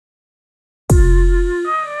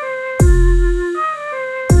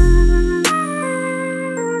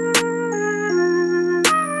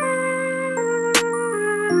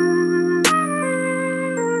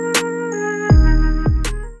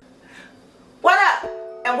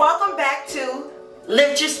and welcome back to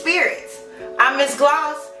Lift Your Spirits. I'm Miss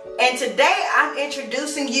Gloss, and today I'm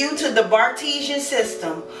introducing you to the Bartesian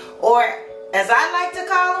System, or as I like to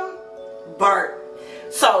call him, Bart.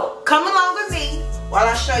 So come along with me while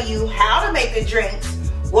I show you how to make the drinks,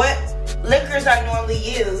 what liquors I normally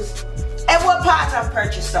use, and what pots I've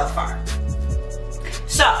purchased so far.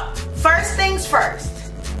 So, first things first,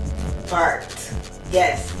 Bart.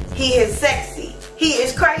 Yes, he is sexy, he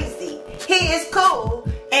is crazy, he is cool,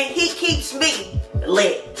 and he keeps me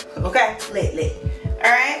lit, okay? Lit.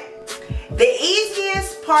 Alright? The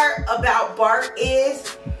easiest part about Bart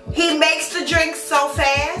is he makes the drinks so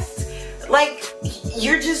fast, like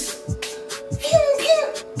you're just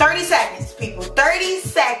 30 seconds, people, 30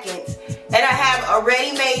 seconds, and I have a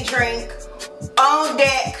ready-made drink on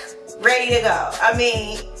deck, ready to go. I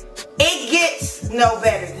mean, it gets no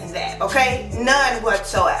better than that, okay? None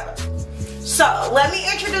whatsoever. So, let me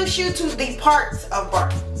introduce you to the parts of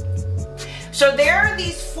Bart. So, there are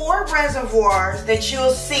these 4 reservoirs that you'll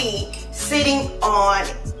see sitting on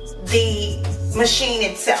the machine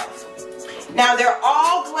itself. Now, they're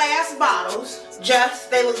all glass bottles.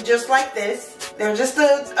 They look just like this. They're just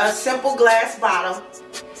a simple glass bottle.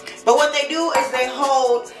 But what they do is they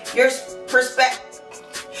hold your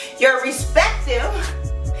respective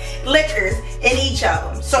liquors in each of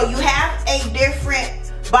them. So you have a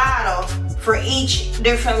different bottle for each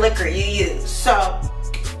different liquor you use. So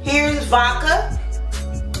here's vodka.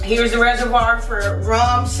 Here's a reservoir for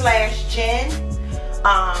rum/gin.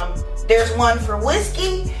 There's one for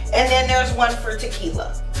whiskey, and then there's one for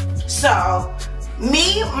tequila. So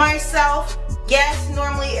me, myself, yes,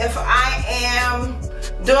 normally if I am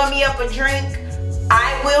doing me up a drink,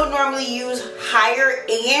 I will normally use higher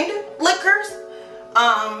end liquors.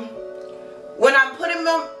 When I'm putting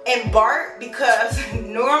them in Bart, because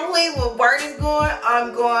normally when Bart is going,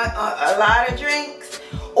 I'm going a lot of drinks.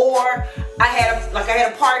 Or I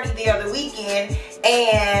had a party the other weekend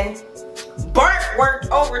and Bart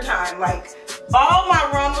worked overtime. Like all my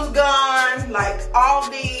rum was gone, like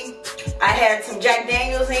I had some Jack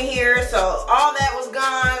Daniels in here, so all that was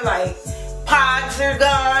gone. Like pods are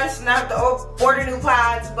gone. It's not to order new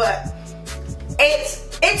pods, but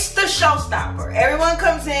it's the showstopper. Everyone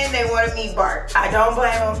comes in, they want to meet Bart. I don't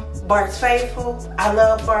blame them. Bart's faithful. I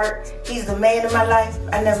love Bart. He's the man of my life.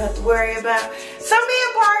 I never have to worry about. So me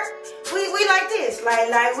and Bart, we like this,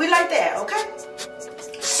 like we like that, okay?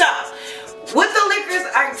 So, with the liquors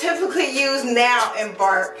I typically use now in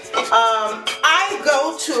Bart, I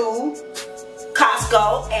go to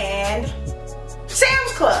Costco and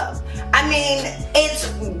Sam's Club. I mean, it's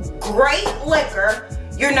great liquor.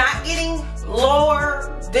 You're not getting lower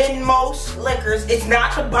than most liquors. It's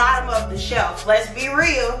not the bottom of the shelf, let's be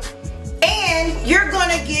real. And you're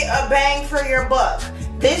gonna get a bang for your buck.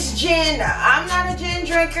 This gin, I'm not a gin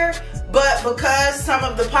drinker, but because some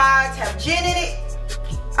of the pods have gin in it,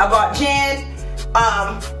 I bought gin.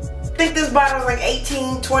 I think this bottle is like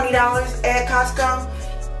 $18, $20 at Costco.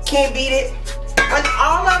 Can't beat it. But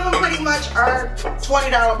all of them pretty much are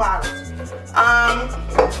 $20 bottles.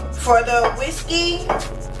 For the whiskey,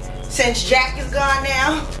 since Jack is gone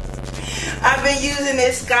now, I've been using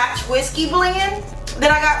this Scotch whiskey blend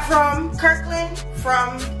that I got from Kirkland,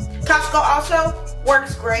 from Costco also.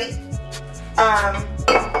 Works great.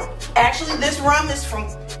 Actually, this rum is from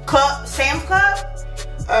Sam's Club.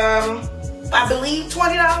 I believe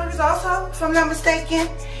 $20 also, if I'm not mistaken.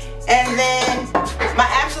 And then my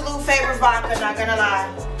absolute favorite vodka, not gonna lie,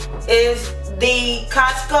 is the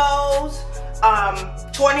Costco's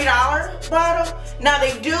 $20 bottle. Now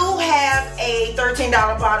they do have a $13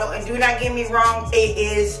 bottle, and do not get me wrong, it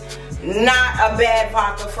is not a bad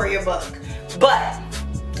vodka for your buck. But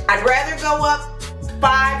I'd rather go up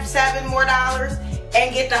 $5, $7 more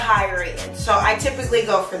and get the higher end. So I typically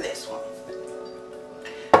go for this one.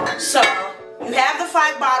 So you have the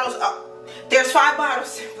 5 bottles. There's 5 bottles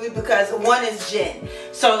simply because one is gin.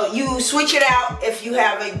 So you switch it out if you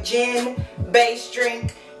have a gin based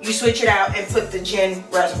drink. You switch it out and put the gin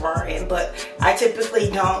reservoir in. But I typically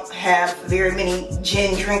don't have very many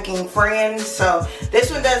gin drinking friends, so this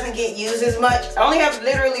one doesn't get used as much. I only have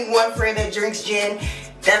literally one friend that drinks gin.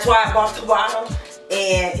 That's why I bought the bottle,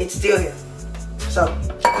 and it's still here. So,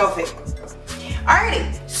 go figure.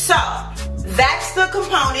 Alrighty, so that's the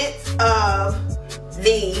components of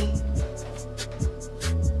the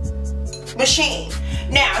machine.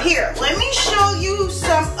 Now here, let me show you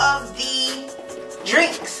some of the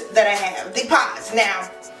drinks that I have, the pods. Now,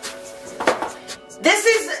 this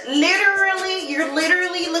is literally, you're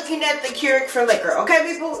literally looking at the Keurig for liquor, okay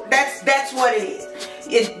people? That's what it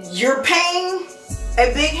is. You're paying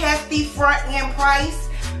a big hefty front end price,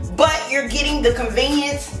 but you're you're getting the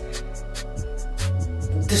convenience,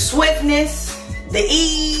 the swiftness, the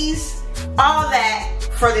ease, all that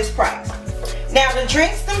for this price. Now the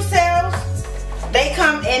drinks themselves, they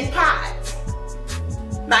come in pods.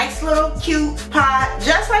 Nice little cute pod,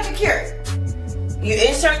 just like a Keurig. You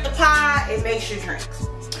insert the pod, it makes your drinks.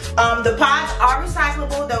 The pods are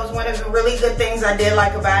recyclable. That was one of the really good things I did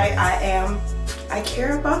like about it. I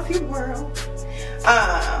care about the world.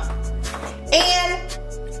 And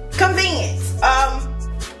convenience.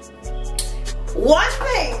 One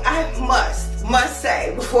thing I must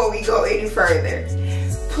say before we go any further.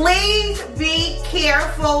 Please be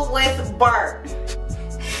careful with Bart.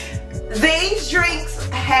 These drinks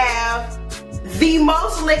have the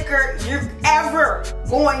most liquor you're ever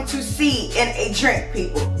going to see in a drink,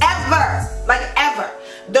 people. Ever. Like ever.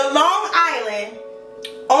 The Long Island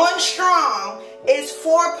on strong is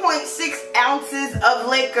 4.6 ounces of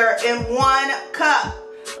liquor in 1 cup.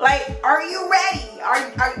 Like, are you ready?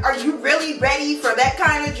 Are you really ready for that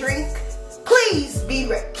kind of drink? Please be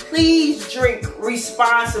ready. Please drink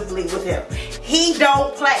responsibly with him. He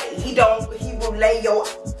don't play. He will lay you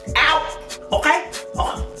out. Okay?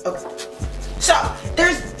 Okay. So,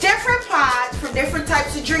 there's different pods for different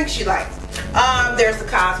types of drinks you like. There's the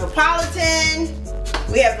Cosmopolitan.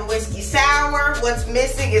 We have the Whiskey Sour. What's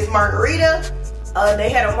missing is margarita. They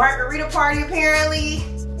had a margarita party apparently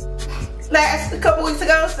a couple weeks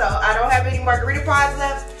ago, so I don't have any margarita pods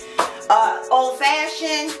left. Old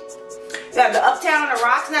Fashioned. We have the Uptown on the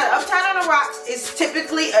Rocks. Now, the Uptown on the Rocks is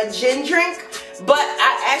typically a gin drink, but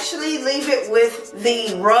I actually leave it with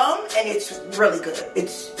the rum, and it's really good.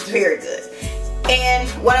 It's very good. And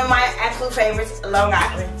one of my absolute favorites, Long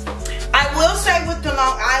Island. I will say with the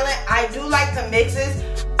Long Island, I do like the mixes.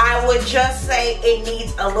 I would just say it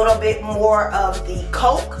needs a little bit more of the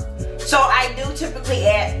Coke. So I do typically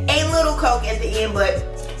add a little Coke at the end, but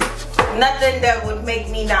nothing that would make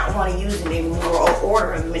me not want to use it anymore or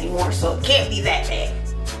order them anymore. So it can't be that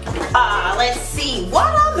bad. Let's see.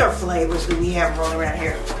 What other flavors do we have rolling around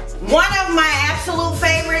here? One of my absolute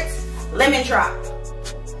favorites, Lemon Drop.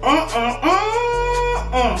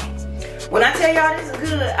 When I tell y'all this is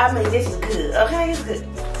good, I mean this is good. Okay, it's good.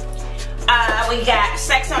 We got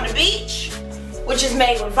Sex on the Beach, which is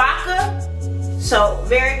made with vodka. So,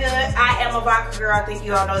 very good. I am a vodka girl. I think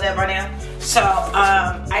you all know that by now. So,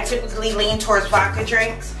 I typically lean towards vodka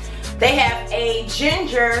drinks. They have a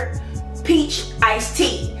ginger peach iced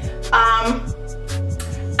tea. I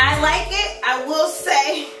like it. I will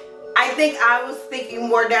say, I think I was thinking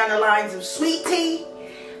more down the lines of sweet tea.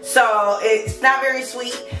 So, it's not very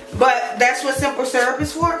sweet. But that's what simple syrup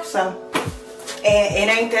is for. So, and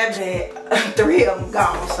it ain't that bad. 3 of them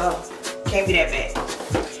gone. So, can't be that bad.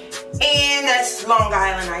 And that's Long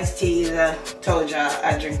Island iced tea. I told y'all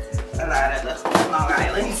I drink a lot of the Long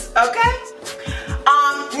Islands. Okay?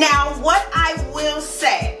 Now what I will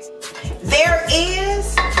say, there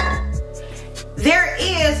is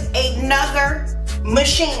another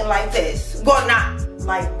machine like this. Well, not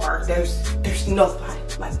like Bart. There's nobody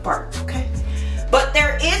like Bart, okay? But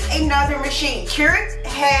there is another machine. Keurig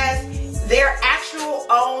has their actual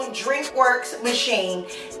own DrinkWorks machine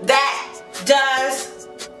that does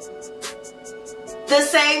the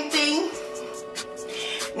same thing.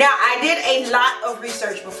 Now, I did a lot of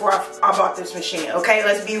research before I bought this machine, okay?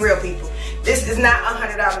 Let's be real, people. This is not a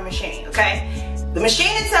 $100 machine, okay? The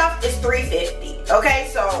machine itself is $350, okay?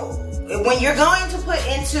 So, when you're going to put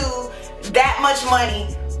into that much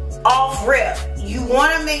money off rip, you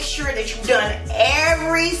want to make sure that you've done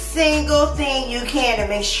every single thing you can to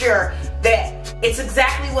make sure that it's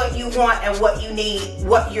exactly what you want and what you need,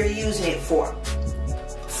 what you're using it for.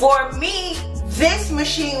 For me, this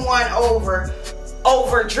machine won over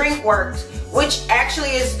DrinkWorks, which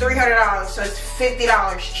actually is $300, so it's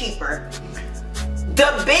 $50 cheaper.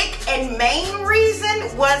 The big and main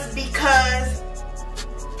reason was because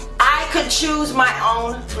I could choose my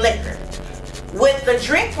own liquor. With the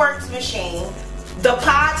DrinkWorks machine, the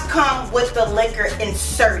pods come with the liquor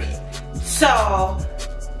inserted. So,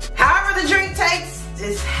 however the drink tastes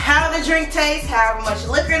is how the drink tastes. However much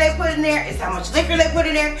liquor they put in there is how much liquor they put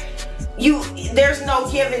in there. There's no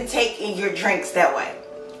give and take in your drinks that way.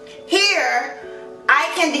 Here,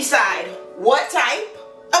 I can decide what type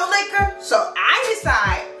of liquor. So I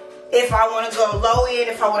decide if I want to go low end,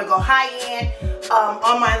 if I want to go high end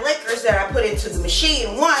on my liquors that I put into the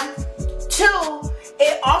machine. 1, 2,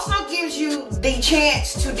 it also gives you the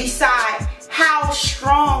chance to decide how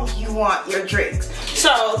strong you want your drinks.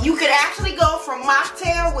 So you could actually go from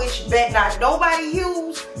mocktail, which bet not nobody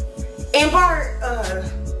use, and Bart,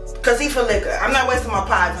 cause he for liquor. I'm not wasting my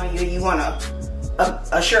pods on you. You want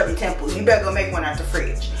a Shirley Temple? You better go make one out the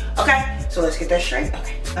fridge. Okay, so let's get that straight.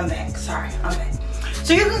 Okay, I'm back. Sorry, I'm back.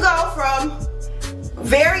 So you can go from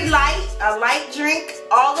very light, a light drink,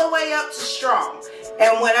 all the way up to strong.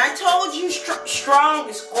 And when I told you strong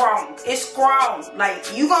is strong, it's strong. Like,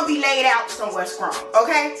 you gonna be laid out somewhere strong,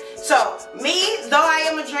 okay? So, me, though I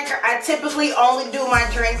am a drinker, I typically only do my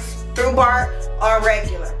drinks through Bart on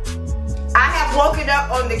regular. I have woken up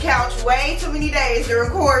on the couch way too many days during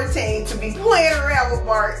quarantine to be playing around with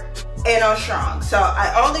Bart and on strong. So,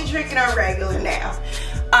 I only drink it on regular now.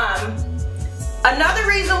 Another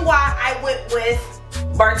reason why I went with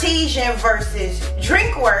Bartesian versus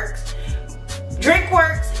DrinkWorks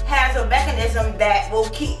has a mechanism that will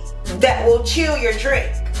chill your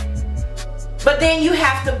drink. But then you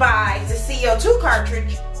have to buy the CO2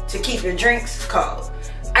 cartridge to keep your drinks cold.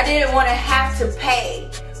 I didn't want to have to pay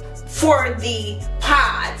for the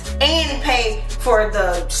pods and pay for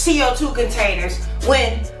the CO2 containers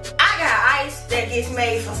when I got ice that gets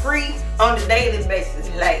made for free on a daily basis.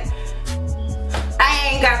 Like, I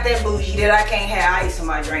ain't got that bougie that I can't have ice in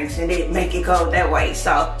my drinks and it make it cold that way.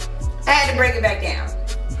 So I had to bring it back down.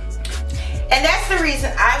 And that's the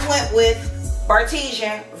reason I went with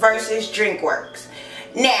Bartesian versus DrinkWorks.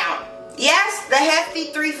 Now, yes, the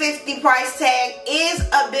hefty $3.50 price tag is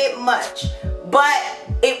a bit much, but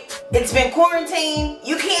it's been quarantined.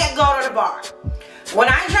 You can't go to the bar. When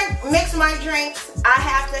I mix my drinks, I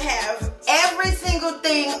have to have every single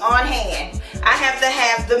thing on hand. I have to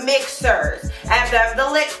have the mixers. I have to have the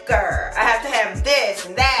liquor. I have to have this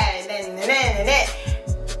and that and that.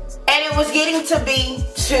 And it was getting to be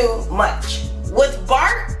too much. With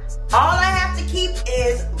Bart, all I have to keep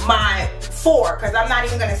is my 4, because I'm not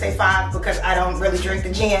even going to say 5 because I don't really drink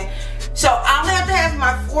the gin. So I'll have to have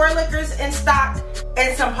my 4 liquors in stock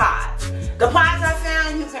and some pods. The pods I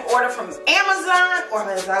found you can order from Amazon, or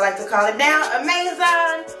as I like to call it now,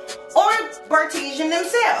 Amazon, or Bartesian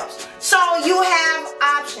themselves. So you have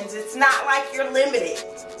options. It's not like you're limited.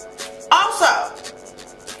 Also,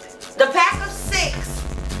 the pack of 6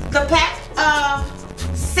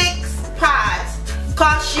 pods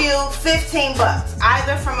cost you $15,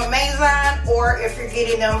 either from Amazon or if you're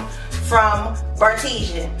getting them from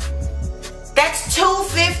Bartesian. That's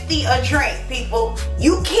 $2.50 a drink, people.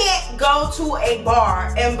 You can't go to a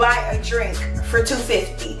bar and buy a drink for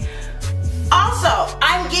 $2.50. Also,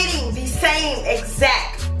 I'm getting the same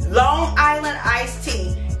exact Long Island iced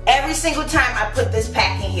tea every single time I put this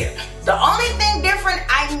pack in here. The only thing different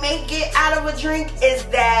I may get out of a drink is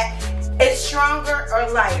that it's stronger or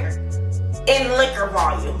lighter in liquor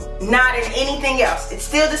volume, not in anything else. It's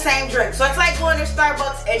still the same drink. So it's like going to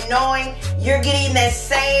Starbucks and knowing you're getting that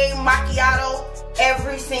same macchiato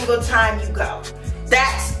every single time you go.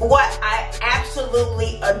 That's what I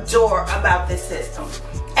absolutely adore about this system.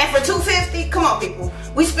 And for $2.50, come on people,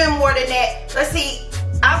 we spend more than that. Let's see,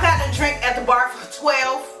 I've got a drink at the bar for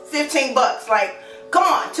 12, 15 bucks. Like, come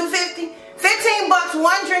on, $2.50, 15 bucks,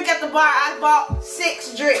 one drink at the bar. I bought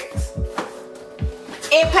 6 drinks.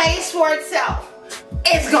 It pays for itself.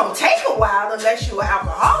 It's gonna take a while unless you're an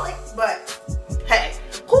alcoholic, but hey,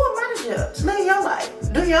 who am I to judge? Live your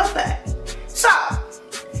life, do your thing. So,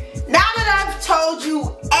 now that I've told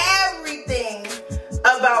you everything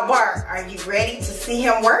about Bart, are you ready to see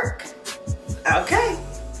him work? Okay.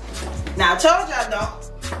 Now I told y'all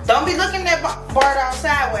don't be looking at Bart all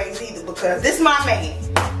sideways either, because this is my man.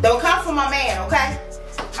 Don't come for my man, okay?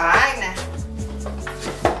 Alright now.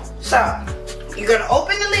 So, you're gonna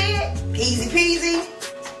open the lid, easy peasy.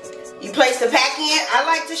 You place the pack in. I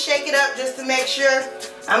like to shake it up just to make sure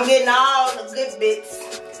I'm getting all the good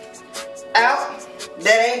bits out.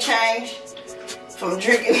 That ain't changed from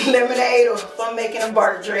drinking lemonade or from making a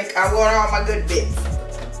Bart drink. I want all my good bits.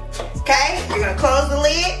 Okay, you're gonna close the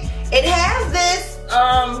lid. It has this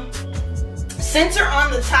sensor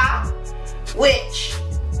on the top, which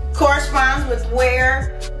corresponds with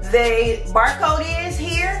where the barcode is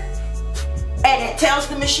here. And it tells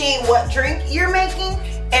the machine what drink you're making,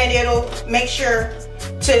 and it'll make sure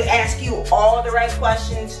to ask you all the right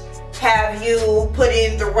questions. Have you put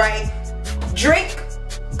in the right drink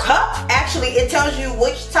cup? Actually, it tells you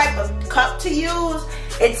which type of cup to use.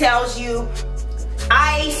 It tells you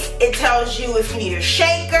ice. It tells you if you need a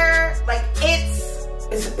shaker. Like,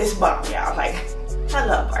 it's bomb, y'all. Like, I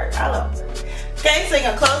love Bart. I love Bart. Okay, so you're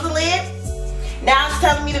gonna close the lid. Now it's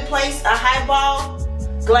telling me to place a highball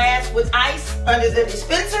glass with ice under the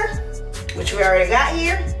dispenser, which we already got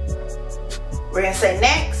here. We're gonna say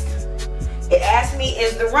next. It asked me,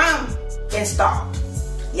 is the rum installed?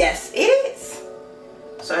 Yes, it is.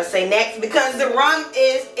 So I say next. Because the rum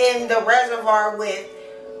is in the reservoir with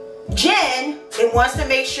gin, it wants to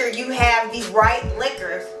make sure you have the right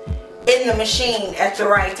liquors in the machine at the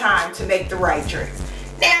right time to make the right drink.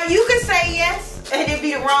 Now you can say yes and it'd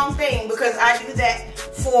be the wrong thing, because I do that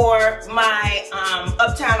for my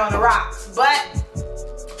Uptown on the Rocks, but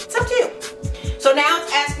it's up to you. So now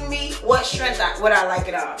it's asking me what strength would I like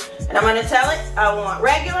it on, and I'm gonna tell it I want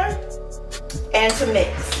regular and to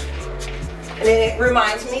mix. And then it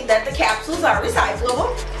reminds me that the capsules are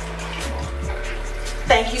recyclable.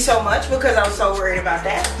 Thank you so much, because I was so worried about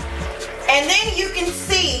that. And then you can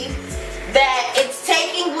see that it's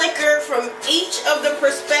taking liquor from each of the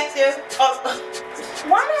perspective of,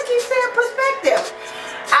 why did I keep saying perspective?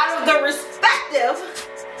 Out of the respective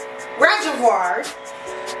reservoirs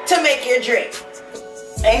to make your drink.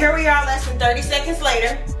 And here we are, less than 30 seconds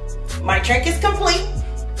later. My drink is complete.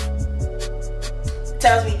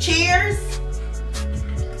 Tells me cheers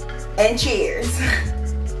and cheers.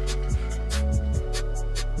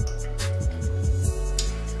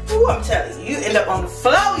 Ooh, I'm telling you, you end up on the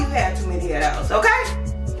floor, you had too many of those, okay?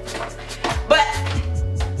 But,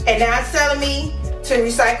 and now it's telling me to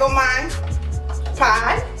recycle my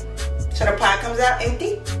pod. So the pod comes out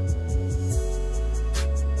empty.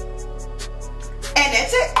 And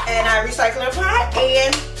that's it. And I recycle the pod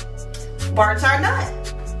and Barts are done.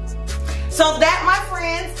 So that, my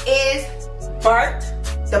friends, is Bart,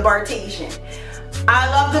 the Bartesian. I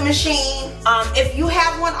love the machine. If you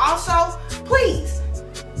have one also, please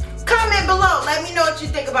comment below. Let me know what you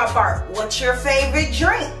think about Bart. What's your favorite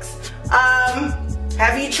drinks?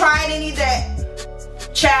 Have you tried any that,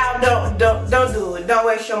 child, don't do it. Don't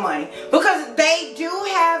waste your money. Because they do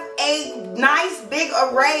have a nice big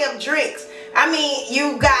array of drinks. I mean,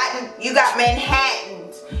 you got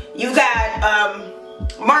Manhattans, you got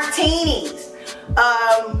martinis,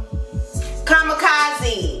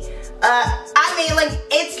 kamikaze. I mean, like,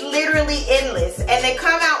 it's literally endless, and they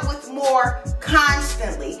come out with more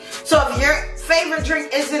constantly. So if your favorite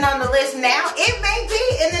drink isn't on the list now, it may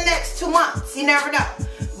be in the next 2 months. You never know.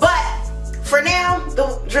 But for now,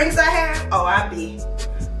 the drinks I have,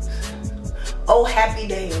 happy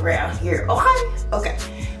day around here. Okay.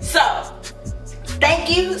 So thank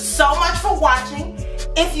you so much for watching.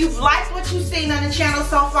 If you've liked what you've seen on the channel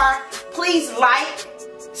so far, please like,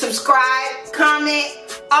 subscribe, comment,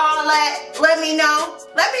 all that. Let me know.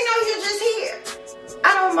 Let me know you're just here.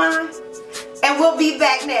 I don't mind. And we'll be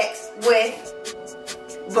back next with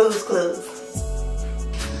Booze Clues.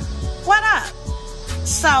 What up?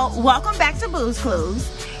 So, welcome back to Booze Clues.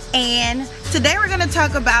 And today we're going to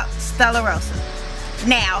talk about Stella Rosa.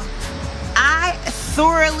 Now, I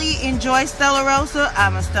thoroughly enjoy Stella Rosa.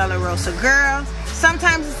 I'm a Stella Rosa girl.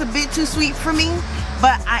 Sometimes it's a bit too sweet for me,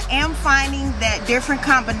 but I am finding that different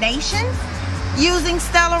combinations using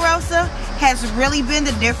Stella Rosa has really been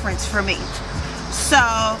the difference for me. So,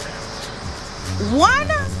 one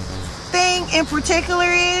thing in particular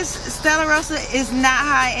is Stella Rosa is not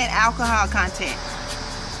high in alcohol content.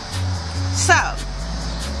 So,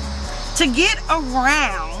 to get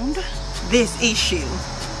around this issue,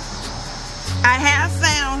 I have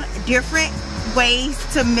found different ways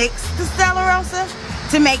to mix the Stella Rosa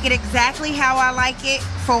to make it exactly how I like it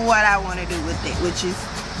for what I want to do with it, which is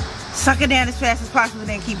suck it down as fast as possible,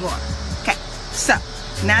 then keep going. Okay, so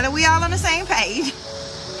now that we all on the same page,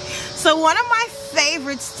 so one of my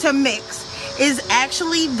favorites to mix is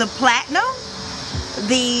actually the Platinum,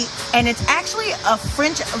 and it's actually a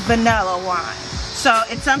French vanilla wine. So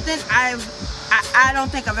it's something I don't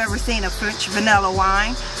think I've ever seen a French vanilla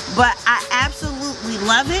wine, but I absolutely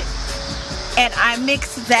love it. And I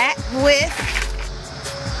mix that with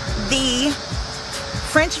the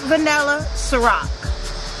French vanilla Ciroc.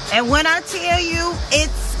 And when I tell you,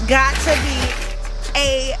 it's got to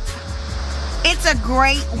be it's a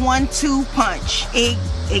great 1-2 punch. It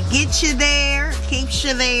gets you there, keeps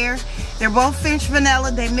you there. They're both French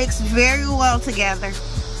vanilla. They mix very well together.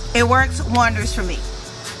 It works wonders for me.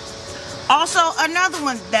 Also, another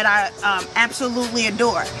one that I absolutely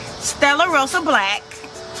adore, Stella Rosa Black.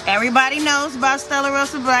 Everybody knows about Stella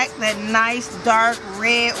Rosa Black, that nice dark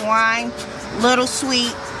red wine, little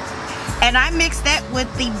sweet. And I mix that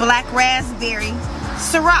with the black raspberry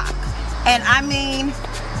Ciroc. And I mean,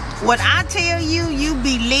 when I tell you, you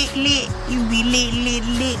be lit, you be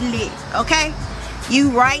lit, okay? You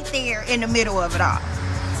right there in the middle of it all.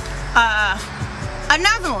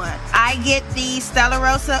 Another one, I get the Stella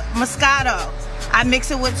Rosa Moscato. I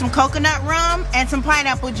mix it with some coconut rum and some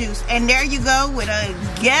pineapple juice, and there you go with a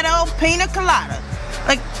ghetto pina colada.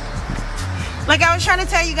 Like I was trying to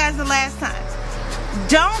tell you guys the last time,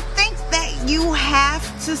 don't think that you have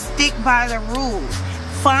to stick by the rules.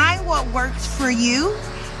 Find what works for you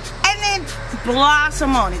and then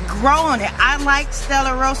blossom on it, grow on it. I like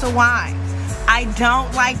Stella Rosa wine. I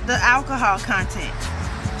don't like the alcohol content.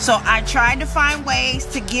 So I tried to find ways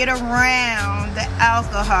to get around the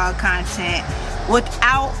alcohol content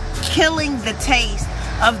without killing the taste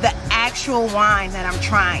of the actual wine that I'm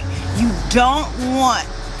trying. You don't want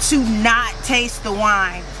to not taste the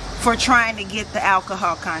wine for trying to get the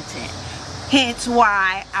alcohol content. Hence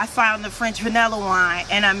why I found the French vanilla wine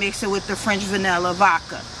and I mix it with the French vanilla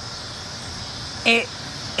vodka.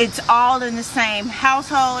 It's all in the same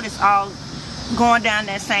household. It's all going down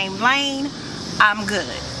that same lane. I'm good.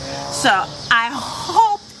 So I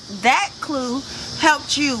hope that clue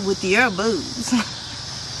helped you with your booze.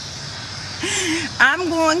 I'm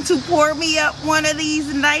going to pour me up one of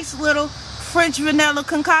these nice little French vanilla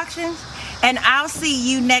concoctions, and I'll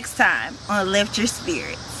see you next time on Lift Your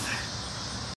Spirits.